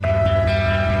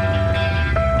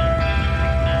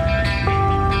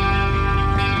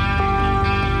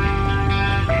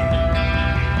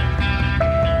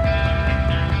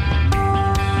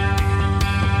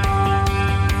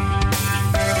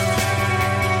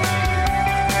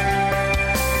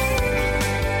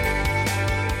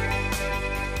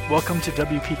Welcome to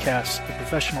WPcast, the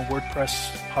professional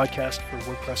WordPress podcast for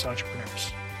WordPress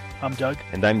entrepreneurs. I'm Doug.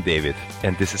 And I'm David.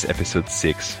 And this is episode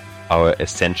 6, our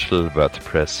essential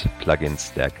WordPress plugin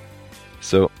stack.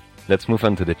 So let's move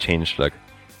on to the changelog.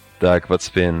 Doug, what's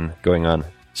been going on?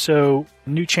 So,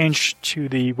 new change to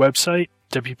the website,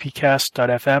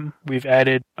 wpcast.fm. We've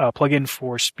added a plugin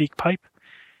for SpeakPipe.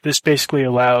 This basically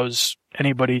allows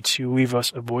anybody to leave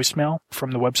us a voicemail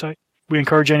from the website. We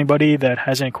encourage anybody that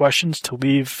has any questions to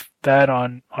leave that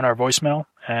on our voicemail,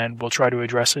 and we'll try to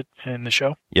address it in the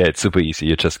show. Yeah, it's super easy.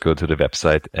 You just go to the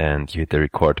website and you hit the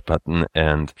record button,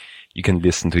 and you can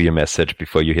listen to your message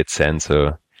before you hit send.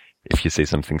 So if you say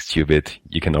something stupid,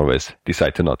 you can always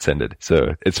decide to not send it.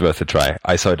 So it's worth a try.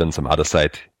 I saw it on some other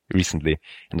site recently,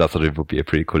 and I thought it would be a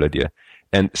pretty cool idea.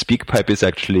 And SpeakPipe is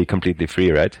actually completely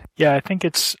free, right? Yeah, I think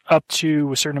it's up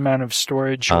to a certain amount of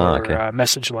storage or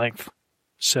message length.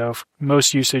 So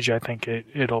most usage, I think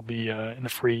it'll be in the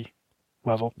free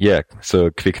level. Yeah, so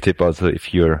quick tip also,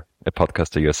 if you're a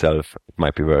podcaster yourself, it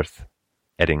might be worth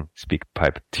adding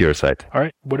SpeakPipe to your site. All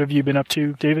right, what have you been up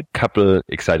to, David? Couple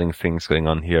exciting things going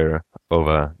on here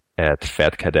over at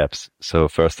FatCat Apps. So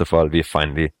first of all, we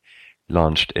finally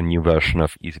launched a new version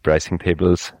of Easy Pricing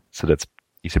Tables. So that's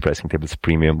Easy Pricing Tables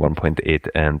Premium 1.8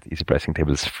 and Easy Pricing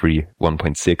Tables Free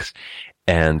 1.6.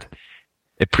 And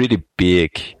a pretty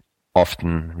big,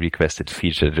 often requested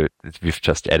feature that we've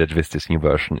just added with this new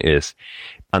version is,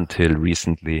 until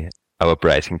recently, our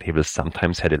pricing tables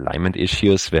sometimes had alignment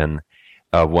issues when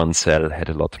one cell had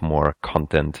a lot more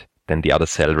content than the other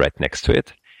cell right next to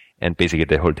it. And basically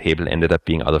the whole table ended up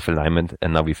being out of alignment.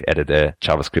 And now we've added a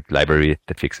JavaScript library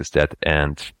that fixes that.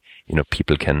 And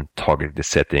people can toggle the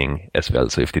setting as well.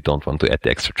 So if they don't want to add the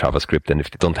extra JavaScript, and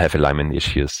if they don't have alignment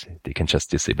issues, they can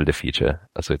just disable the feature.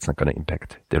 So it's not going to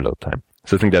impact their load time.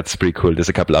 So I think that's pretty cool. There's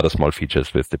a couple other small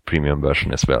features with the premium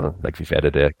version as well. Like we've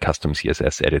added a custom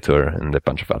CSS editor and a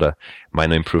bunch of other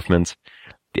minor improvements.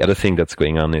 The other thing that's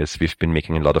going on is we've been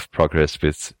making a lot of progress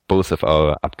with both of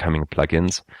our upcoming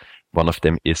plugins. One of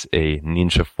them is a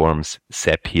Ninja Forms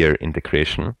Zapier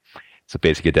integration. So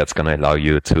basically that's going to allow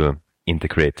you to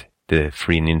integrate the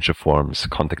free Ninja Forms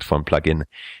contact form plugin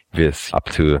with up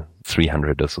to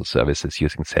 300 or so services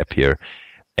using Zapier.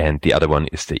 And the other one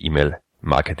is the email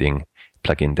marketing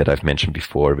plugin that I've mentioned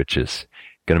before, which is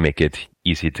going to make it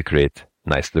easy to create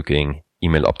nice looking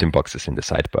email opt-in boxes in the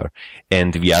sidebar.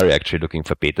 And we are actually looking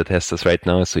for beta testers right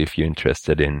now. So if you're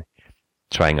interested in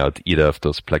trying out either of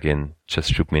those plugins,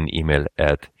 just shoot me an email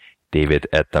at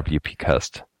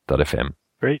david@wpcast.fm.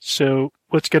 Great. So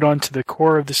let's get on to the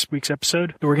core of this week's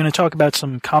episode. We're going to talk about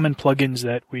some common plugins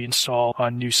that we install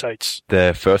on new sites.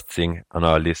 The first thing on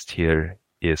our list here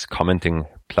is commenting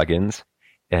plugins.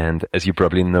 And as you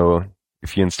probably know,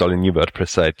 if you install a new WordPress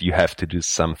site, you have to do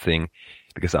something,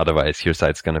 because otherwise your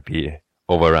site's going to be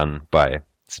overrun by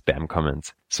spam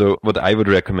comments. So what I would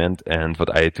recommend, and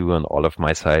what I do on all of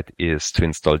my site, is to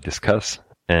install Disqus.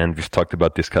 And we've talked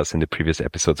about Disqus in the previous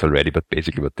episodes already, but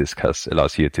basically what Disqus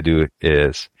allows you to do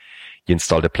is you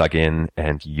install the plugin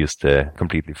and you use the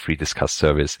completely free Disqus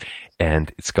service,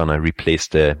 and it's going to replace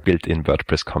the built-in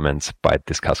WordPress comments by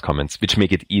Disqus comments, which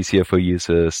make it easier for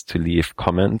users to leave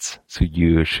comments. So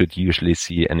you should usually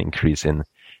see an increase in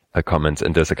comments,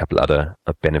 and there's a couple other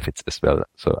benefits as well.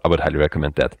 So I would highly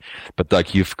recommend that. But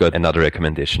Doug, you've got another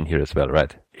recommendation here as well,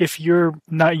 right? If you're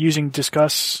not using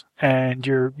Disqus and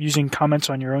you're using comments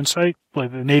on your own site,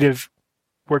 like the native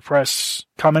WordPress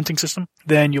commenting system,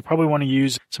 then you'll probably want to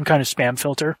use some kind of spam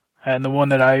filter. And the one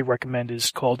that I recommend is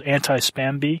called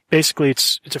Anti-Spam Bee. Basically,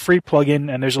 it's a free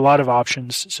plugin, and there's a lot of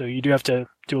options, so you do have to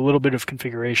do a little bit of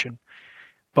configuration.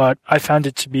 But I found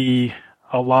it to be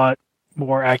a lot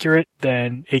more accurate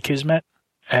than Akismet,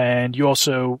 and you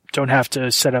also don't have to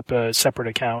set up a separate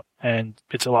account, and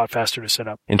it's a lot faster to set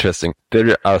up. Interesting.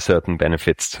 There are certain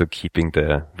benefits to keeping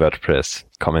the WordPress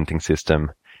commenting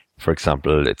system. For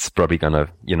example, it's probably gonna,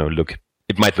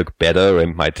 it might look better, or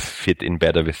it might fit in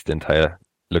better with the entire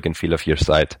look and feel of your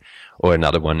site. Or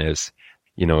another one is,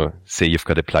 say you've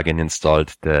got a plugin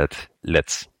installed that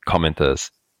lets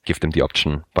commenters give them the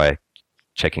option by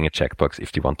checking a checkbox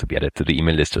if they want to be added to the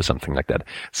email list or something like that.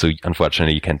 So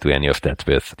unfortunately, you can't do any of that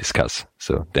with Disqus.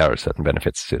 So there are certain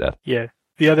benefits to that. Yeah.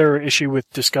 The other issue with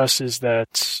Disqus is that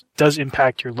it does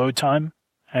impact your load time,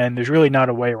 and there's really not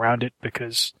a way around it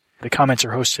because the comments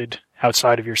are hosted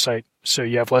outside of your site. So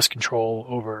you have less control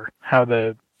over how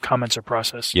the comments are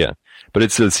processed. Yeah. But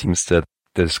it still seems that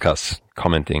the Disqus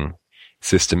commenting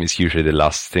system is usually the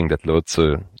last thing that loads.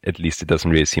 So at least it doesn't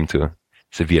really seem to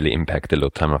severely impact the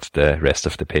load time of the rest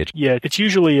of the page. Yeah, it's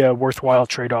usually a worthwhile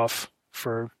trade-off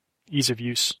for ease of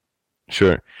use.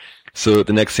 Sure. So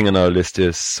the next thing on our list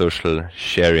is social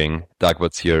sharing. Doug,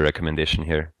 what's your recommendation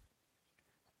here?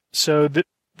 So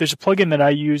there's a plugin that I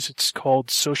use. It's called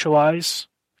Socialize,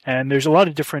 and there's a lot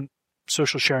of different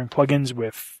social sharing plugins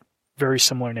with very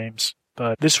similar names.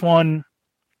 But this one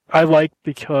I like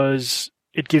because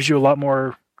it gives you a lot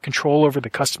more control over the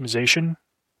customization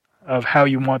of how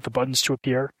you want the buttons to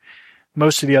appear.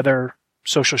 Most of the other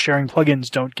social sharing plugins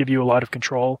don't give you a lot of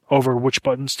control over which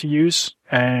buttons to use,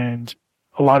 and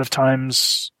a lot of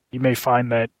times you may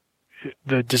find that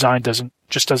the design doesn't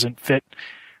fit,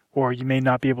 or you may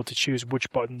not be able to choose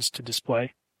which buttons to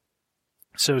display.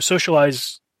 So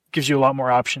Socialize gives you a lot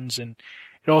more options, and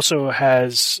it also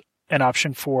has an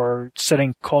option for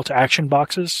setting call to action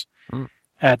boxes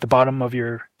at the bottom of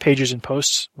your pages and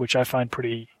posts, which I find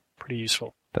pretty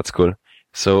useful. That's cool.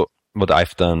 So what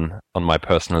I've done on my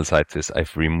personal site is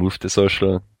I've removed the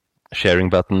social sharing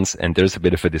buttons, and there's a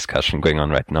bit of a discussion going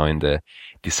on right now in the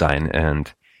design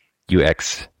and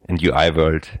UX and UI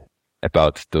world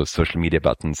about those social media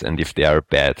buttons and if they are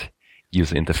bad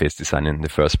user interface design in the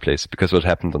first place. Because what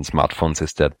happened on smartphones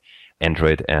is that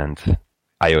Android and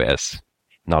iOS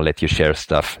now let you share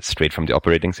stuff straight from the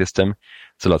operating system.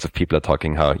 So lots of people are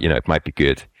talking how, it might be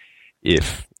good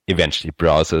if eventually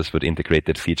browsers would integrate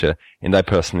that feature. And I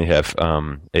personally have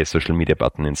a social media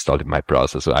button installed in my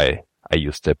browser. So I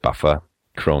use the Buffer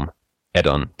Chrome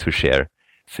add-on to share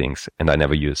things, and I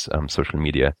never use social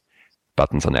media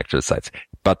buttons on actual sites.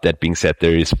 But that being said,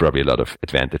 there is probably a lot of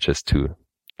advantages to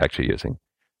actually using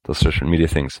those social media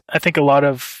things. I think a lot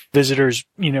of visitors,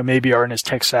 maybe aren't as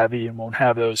tech savvy and won't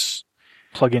have those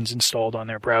plugins installed on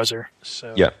their browser.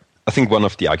 So yeah, I think one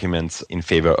of the arguments in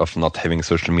favor of not having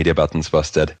social media buttons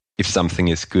was that if something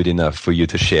is good enough for you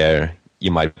to share, you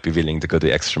might be willing to go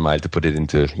the extra mile to put it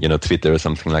into, Twitter or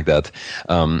something like that.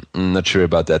 I'm not sure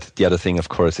about that. The other thing, of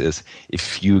course, is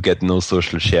if you get no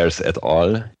social shares at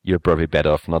all, you're probably better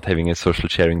off not having a social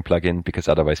sharing plugin, because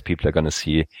otherwise people are going to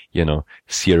see, 0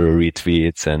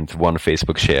 retweets and 1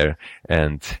 Facebook share,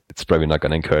 and it's probably not going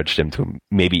to encourage them to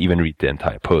maybe even read the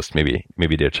entire post. Maybe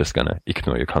they're just going to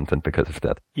ignore your content because of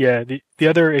that. Yeah, the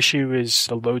other issue is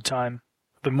the load time.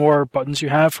 The more buttons you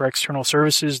have for external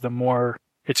services, the more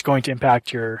it's going to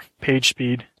impact your page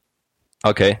speed.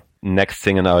 Okay. Next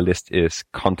thing on our list is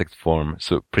contact form.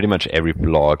 So pretty much every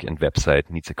blog and website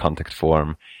needs a contact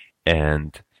form.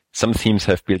 And some themes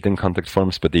have built-in contact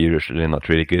forms, but they're usually not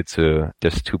really good. So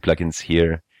there's 2 plugins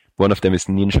here. One of them is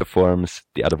Ninja Forms.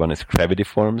 The other one is Gravity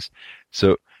Forms.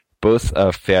 So both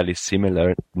are fairly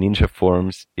similar. Ninja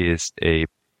Forms is a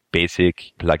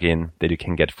basic plugin that you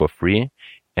can get for free.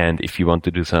 And if you want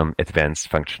to do some advanced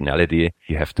functionality,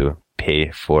 you have to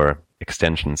pay for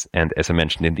extensions. And as I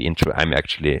mentioned in the intro, I'm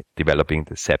actually developing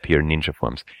the Zapier Ninja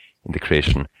Forms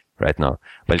integration right now.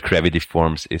 While Gravity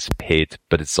Forms is paid,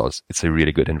 but it's a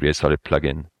really good and really solid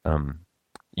plugin.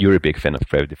 You're a big fan of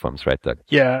Gravity Forms, right, Doug?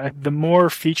 Yeah, the more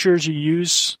features you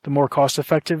use, the more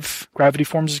cost-effective Gravity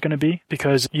Forms is going to be,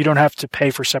 because you don't have to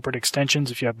pay for separate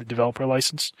extensions if you have the developer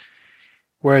license.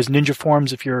 Whereas Ninja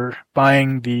Forms, if you're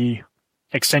buying the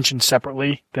extensions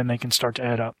separately, then they can start to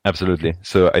add up. Absolutely.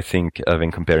 So I think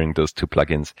when comparing those 2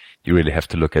 plugins, you really have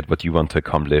to look at what you want to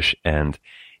accomplish, and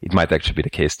it might actually be the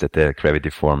case that the Gravity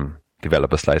Form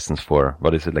developer's license for,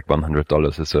 what is it, like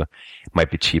 $100 or so,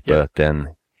 might be cheaper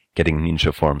than getting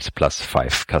Ninja Forms plus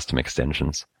 5 custom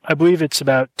extensions. I believe it's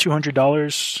about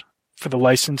 $200 for the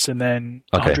license and then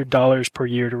 $100 per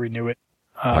year to renew it.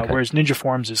 Whereas Ninja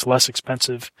Forms is less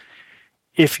expensive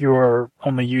if you're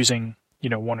only using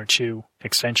 1 or 2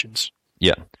 extensions.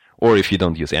 Yeah. Or if you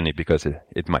don't use any, because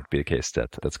it might be the case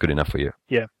that that's good enough for you.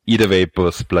 Yeah. Either way,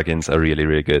 both plugins are really,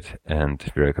 really good, and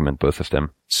we recommend both of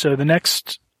them. So the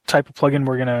next type of plugin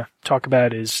we're going to talk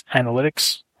about is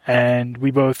Analytics. And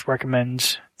we both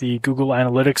recommend the Google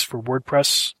Analytics for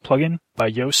WordPress plugin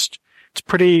by Yoast. It's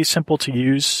pretty simple to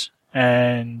use,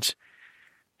 and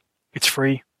it's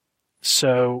free.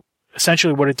 So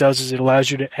essentially what it does is it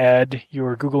allows you to add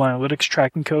your Google Analytics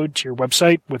tracking code to your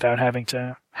website without having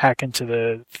to hack into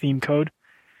the theme code.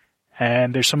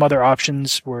 And there's some other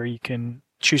options where you can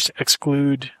choose to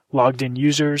exclude logged in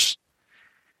users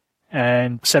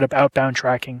and set up outbound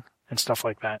tracking and stuff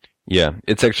like that. Yeah,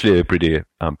 it's actually a pretty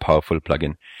powerful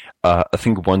plugin. I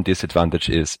think one disadvantage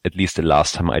is, at least the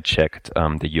last time I checked,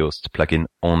 the Yoast plugin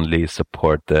only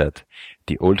supported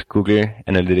the old Google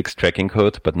Analytics tracking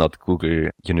code, but not Google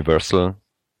Universal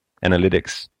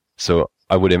Analytics. So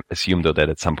I would assume, though, that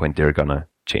at some point they're gonna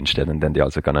change that, and then they're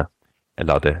also gonna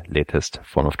allow the latest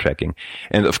form of tracking.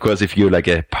 And of course, if you're like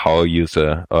a power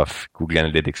user of Google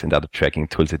Analytics and other tracking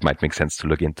tools, it might make sense to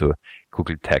look into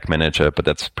Google Tag Manager, but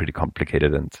that's pretty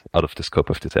complicated and out of the scope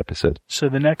of this episode. So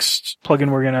the next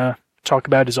plugin we're going to talk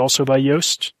about is also by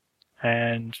Yoast,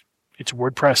 and it's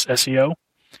WordPress SEO.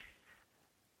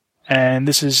 And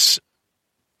this is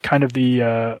kind of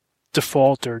the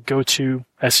default or go-to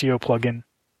SEO plugin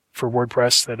for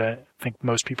WordPress that I think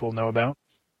most people know about.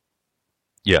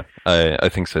 Yeah, I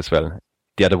think so as well.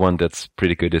 The other one that's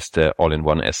pretty good is the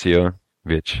all-in-one SEO,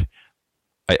 which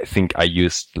I think I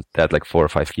used that like 4 or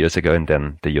 5 years ago, and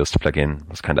then the Yoast plugin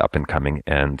was kind of up and coming,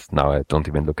 and now I don't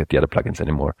even look at the other plugins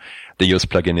anymore. The Yoast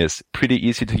plugin is pretty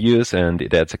easy to use, and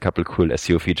it adds a couple cool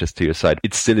SEO features to your site.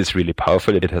 It still is really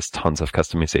powerful. It has tons of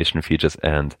customization features,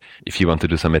 and if you want to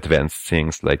do some advanced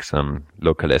things like some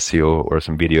local SEO or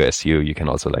some video SEO, you can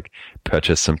also like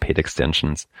purchase some paid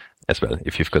extensions as well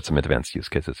if you've got some advanced use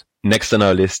cases. Next on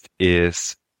our list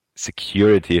is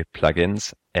security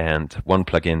plugins, and one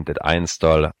plugin that I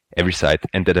install every site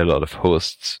and that a lot of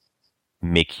hosts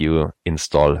make you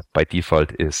install by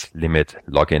default is limit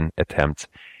login attempts,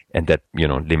 and that, you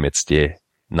know, limits the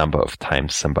number of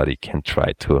times somebody can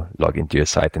try to log into your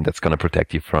site, and that's going to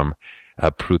protect you from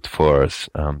brute force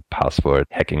password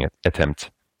hacking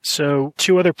attempt. So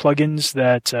 2 other plugins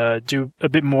that do a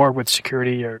bit more with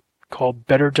security are called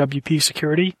Better WP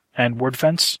Security and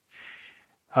WordFence.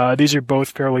 These are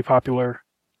both fairly popular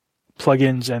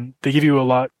plugins, and they give you a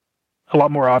lot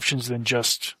more options than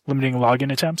just limiting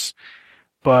login attempts.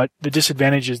 But the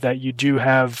disadvantage is that you do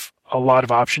have a lot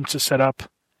of options to set up,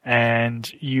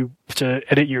 and you have to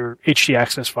edit your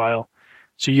htaccess file.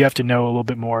 So you have to know a little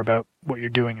bit more about what you're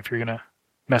doing if you're going to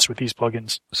mess with these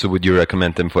plugins. So would you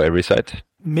recommend them for every site?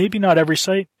 Maybe not every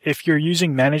site. If you're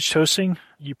using managed hosting,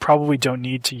 you probably don't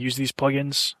need to use these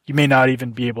plugins. You may not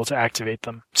even be able to activate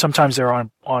them. Sometimes they're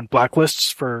on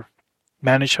blacklists for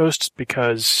managed hosts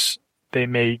because they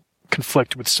may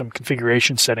conflict with some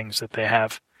configuration settings that they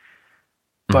have.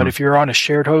 But if you're on a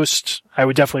shared host, I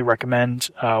would definitely recommend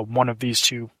one of these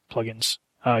 2 plugins.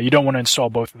 You don't want to install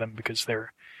both of them because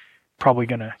they're probably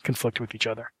going to conflict with each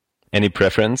other. Any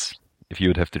preference if you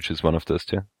would have to choose one of those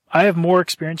 2? I have more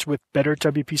experience with Better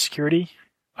WP Security.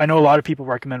 I know a lot of people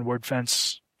recommend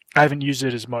WordFence. I haven't used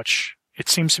it as much. It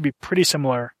seems to be pretty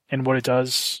similar in what it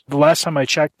does. The last time I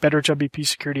checked, Better WP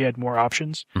Security had more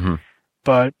options,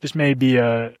 but this may be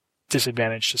a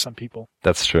disadvantage to some people.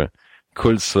 That's true.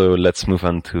 Cool. So let's move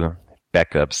on to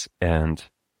backups. And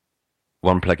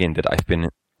one plugin that I've been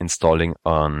installing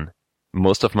on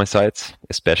most of my sites,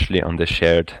 especially on the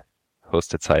shared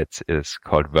hosted sites, is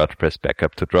called WordPress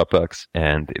Backup to Dropbox.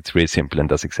 And it's really simple and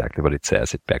does exactly what it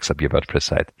says. It backs up your WordPress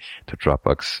site to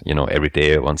Dropbox, you know, every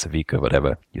day or once a week or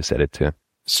whatever you set it to.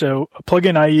 So a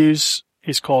plugin I use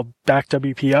is called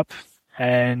BackWP Up,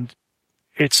 and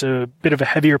it's a bit of a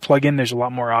heavier plugin. There's a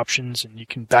lot more options, and you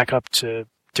can back up to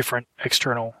different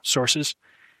external sources.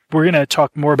 We're going to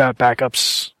talk more about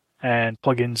backups and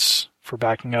plugins for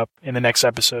backing up in the next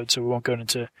episode, so we won't go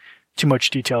into too much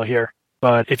detail here.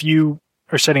 But if you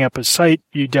are setting up a site,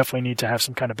 you definitely need to have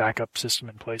some kind of backup system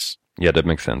in place. Yeah, that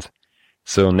makes sense.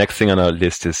 So next thing on our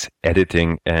list is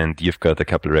editing, and you've got a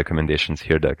couple of recommendations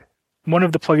here, Doug. One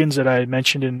of the plugins that I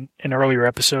mentioned in an earlier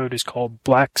episode is called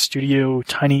Black Studio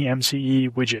Tiny MCE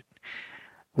Widget,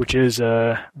 which is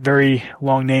a very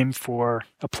long name for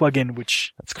a plugin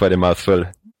which... That's quite a mouthful.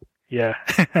 Yeah.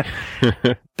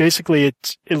 Basically,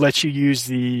 it lets you use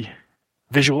the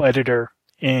visual editor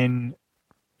in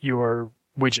your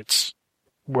widgets,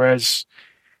 whereas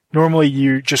normally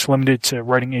you're just limited to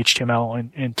writing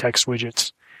HTML and text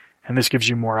widgets, and this gives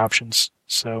you more options.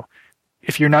 So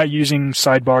if you're not using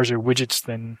sidebars or widgets,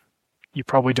 then you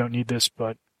probably don't need this,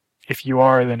 but if you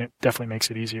are, then it definitely makes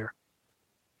it easier.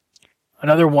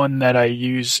 Another one that I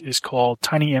use is called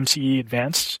Tiny MCE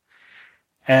Advanced,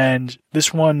 and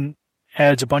this one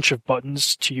adds a bunch of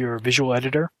buttons to your visual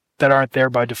editor that aren't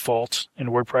there by default in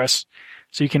WordPress.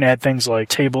 So you can add things like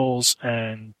tables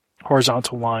and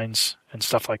horizontal lines and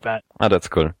stuff like that. Oh, that's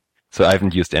cool. So I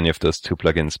haven't used any of those 2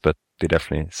 plugins, but they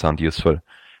definitely sound useful.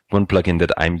 One plugin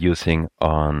that I'm using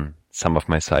on some of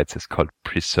my sites is called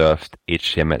Preserved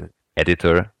HTML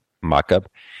Editor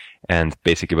Markup. And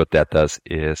basically what that does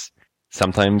is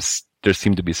sometimes there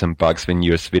seem to be some bugs when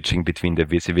you're switching between the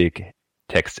WYSIWYG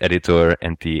text editor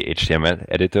and the HTML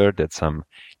editor, that some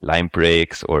line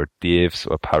breaks or divs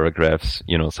or paragraphs,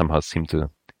 you know, somehow seem to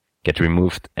get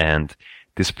removed. And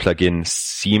this plugin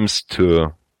seems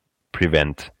to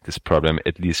prevent this problem,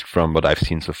 at least from what I've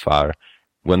seen so far.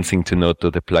 One thing to note, though,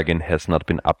 the plugin has not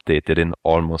been updated in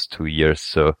almost 2 years.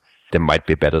 So there might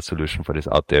be a better solution for this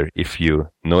out there. If you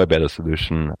know a better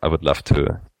solution, I would love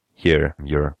to hear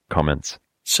your comments.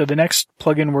 So the next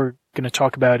plugin we're going to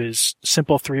talk about is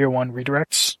Simple 301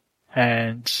 Redirects.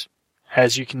 And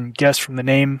as you can guess from the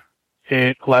name,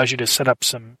 it allows you to set up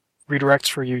some redirects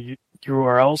for your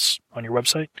URLs on your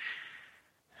website.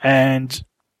 And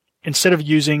instead of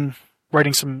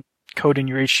writing some code in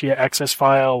your htaccess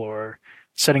file or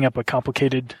setting up a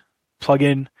complicated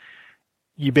plugin,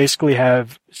 you basically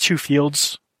have two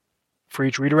fields for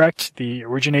each redirect, the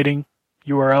originating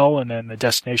URL and then the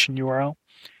destination URL.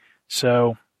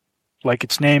 So, like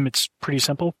its name, it's pretty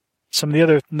simple. Some of the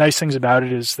other nice things about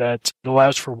it is that it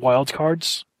allows for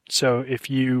wildcards. So if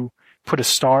you put a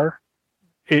star,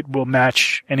 it will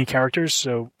match any characters.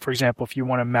 So, for example, if you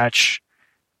want to match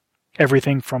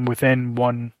everything from within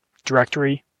one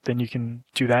directory, then you can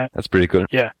do that. That's pretty cool.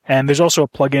 Yeah. And there's also a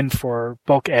plugin for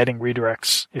bulk adding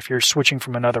redirects. If you're switching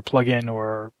from another plugin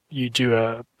or you do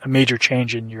a major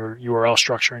change in your URL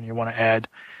structure and you want to add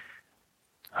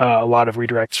a lot of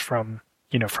redirects from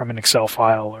an Excel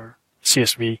file or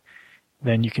CSV,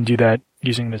 then you can do that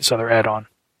using this other add-on.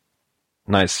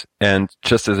 Nice. And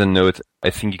just as a note, I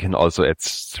think you can also add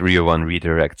 301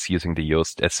 redirects using the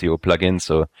Yoast SEO plugin.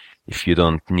 So if you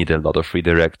don't need a lot of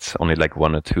redirects, only like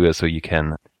one or two, so you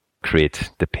can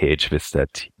create the page with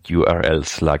that URL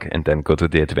slug and then go to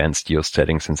the advanced Yoast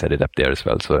settings and set it up there as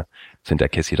well. So in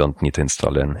that case, you don't need to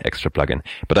install an extra plugin.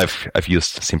 But I've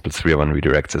used Simple 301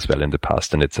 redirects as well in the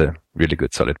past, and it's a really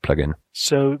good, solid plugin.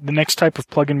 So the next type of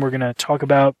plugin we're going to talk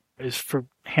about is for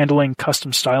handling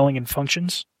custom styling and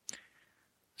functions.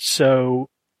 So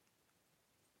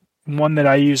one that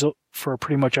I use for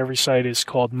pretty much every site is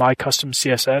called My Custom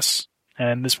CSS.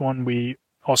 And this one we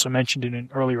also mentioned in an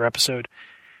earlier episode.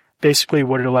 Basically,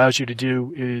 what it allows you to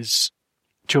do is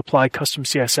to apply custom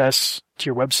CSS to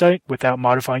your website without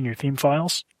modifying your theme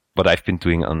files. What I've been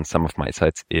doing on some of my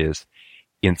sites is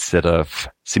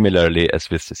similarly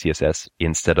as with the CSS,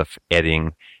 instead of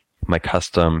adding my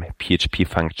custom PHP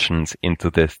functions into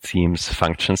the theme's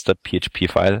functions.php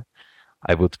file,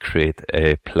 I would create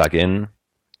a plugin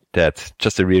that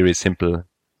just a really simple,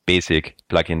 basic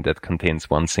plugin that contains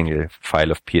one single file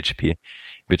of PHP,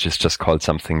 which is just called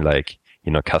something like,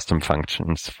 custom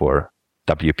functions for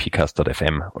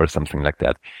wpcast.fm or something like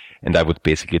that. And I would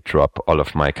basically drop all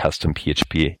of my custom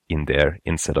PHP in there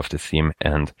instead of the theme.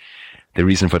 And the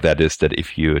reason for that is that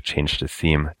if you change the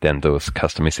theme, then those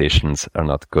customizations are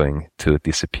not going to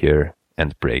disappear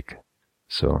and break.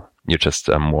 So you're just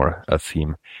more a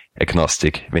theme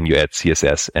agnostic when you add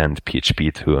CSS and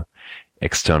PHP to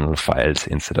external files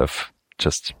instead of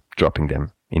just dropping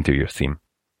them into your theme.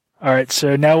 All right,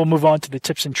 so now we'll move on to the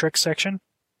tips and tricks section.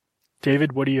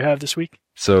 David, what do you have this week?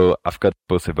 So I've got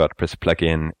both a WordPress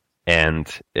plugin and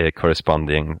a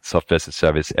corresponding software as a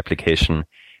service application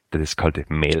that is called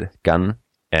Mailgun.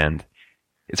 And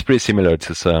it's pretty similar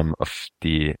to some of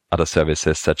the other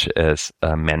services such as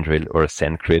Mandrill or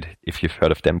SendGrid, if you've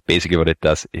heard of them. Basically what it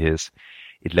does is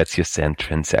it lets you send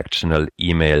transactional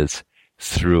emails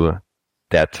through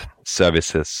that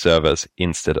service's servers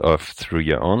instead of through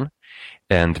your own.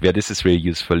 And where this is really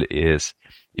useful is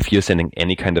if you're sending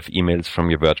any kind of emails from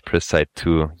your WordPress site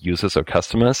to users or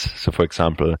customers. So for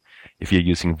example, if you're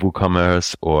using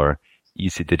WooCommerce or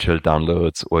Easy Digital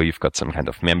Downloads, or you've got some kind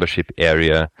of membership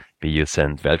area where you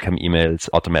send welcome emails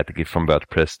automatically from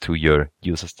WordPress to your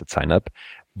users that sign up,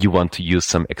 you want to use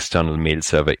some external mail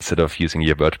server instead of using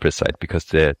your WordPress site because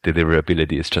the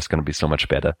deliverability is just going to be so much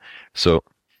better. So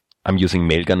I'm using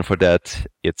Mailgun for that.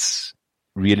 It's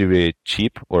really, really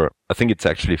cheap, or I think it's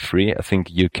actually free. I think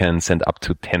you can send up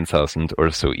to 10,000 or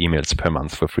so emails per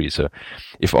month for free. So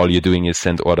if all you're doing is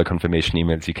send order confirmation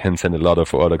emails, you can send a lot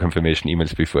of order confirmation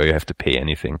emails before you have to pay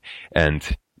anything.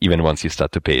 And even once you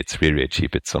start to pay, it's really, really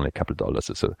cheap. It's only a couple dollars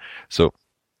or so. So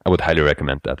I would highly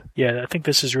recommend that. Yeah, I think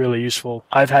this is really useful.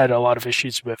 I've had a lot of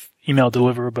issues with email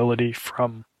deliverability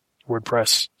from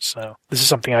WordPress. So this is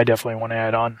something I definitely want to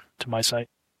add on to my site.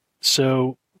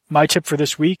 So my tip for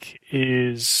this week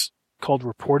is called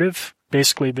Reportive.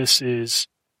 Basically, this is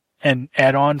an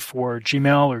add-on for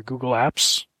Gmail or Google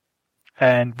Apps.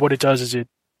 And what it does is it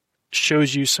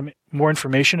shows you some more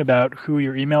information about who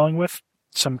you're emailing with,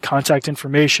 some contact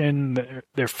information,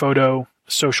 their photo,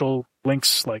 social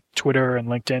links like Twitter and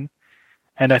LinkedIn.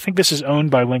 And I think this is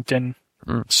owned by LinkedIn.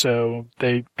 So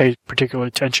they pay particular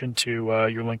attention to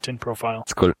your LinkedIn profile.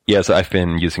 It's cool. Yeah, so I've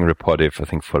been using Reportive, I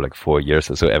think, for like 4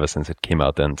 years or so, ever since it came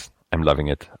out, and I'm loving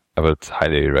it. I would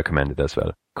highly recommend it as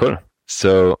well. Cool.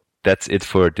 So that's it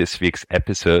for this week's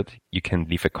episode. You can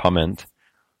leave a comment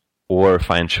or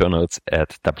find show notes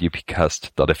at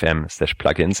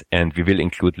wpcast.fm/plugins, and we will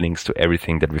include links to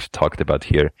everything that we've talked about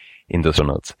here in those show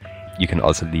notes. You can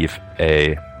also leave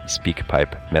a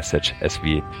SpeakPipe message, as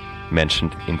we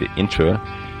mentioned in the intro.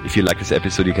 If you like this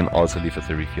episode, you can also leave us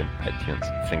a review on iTunes.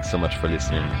 Thanks so much for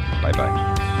listening.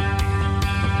 Bye-bye.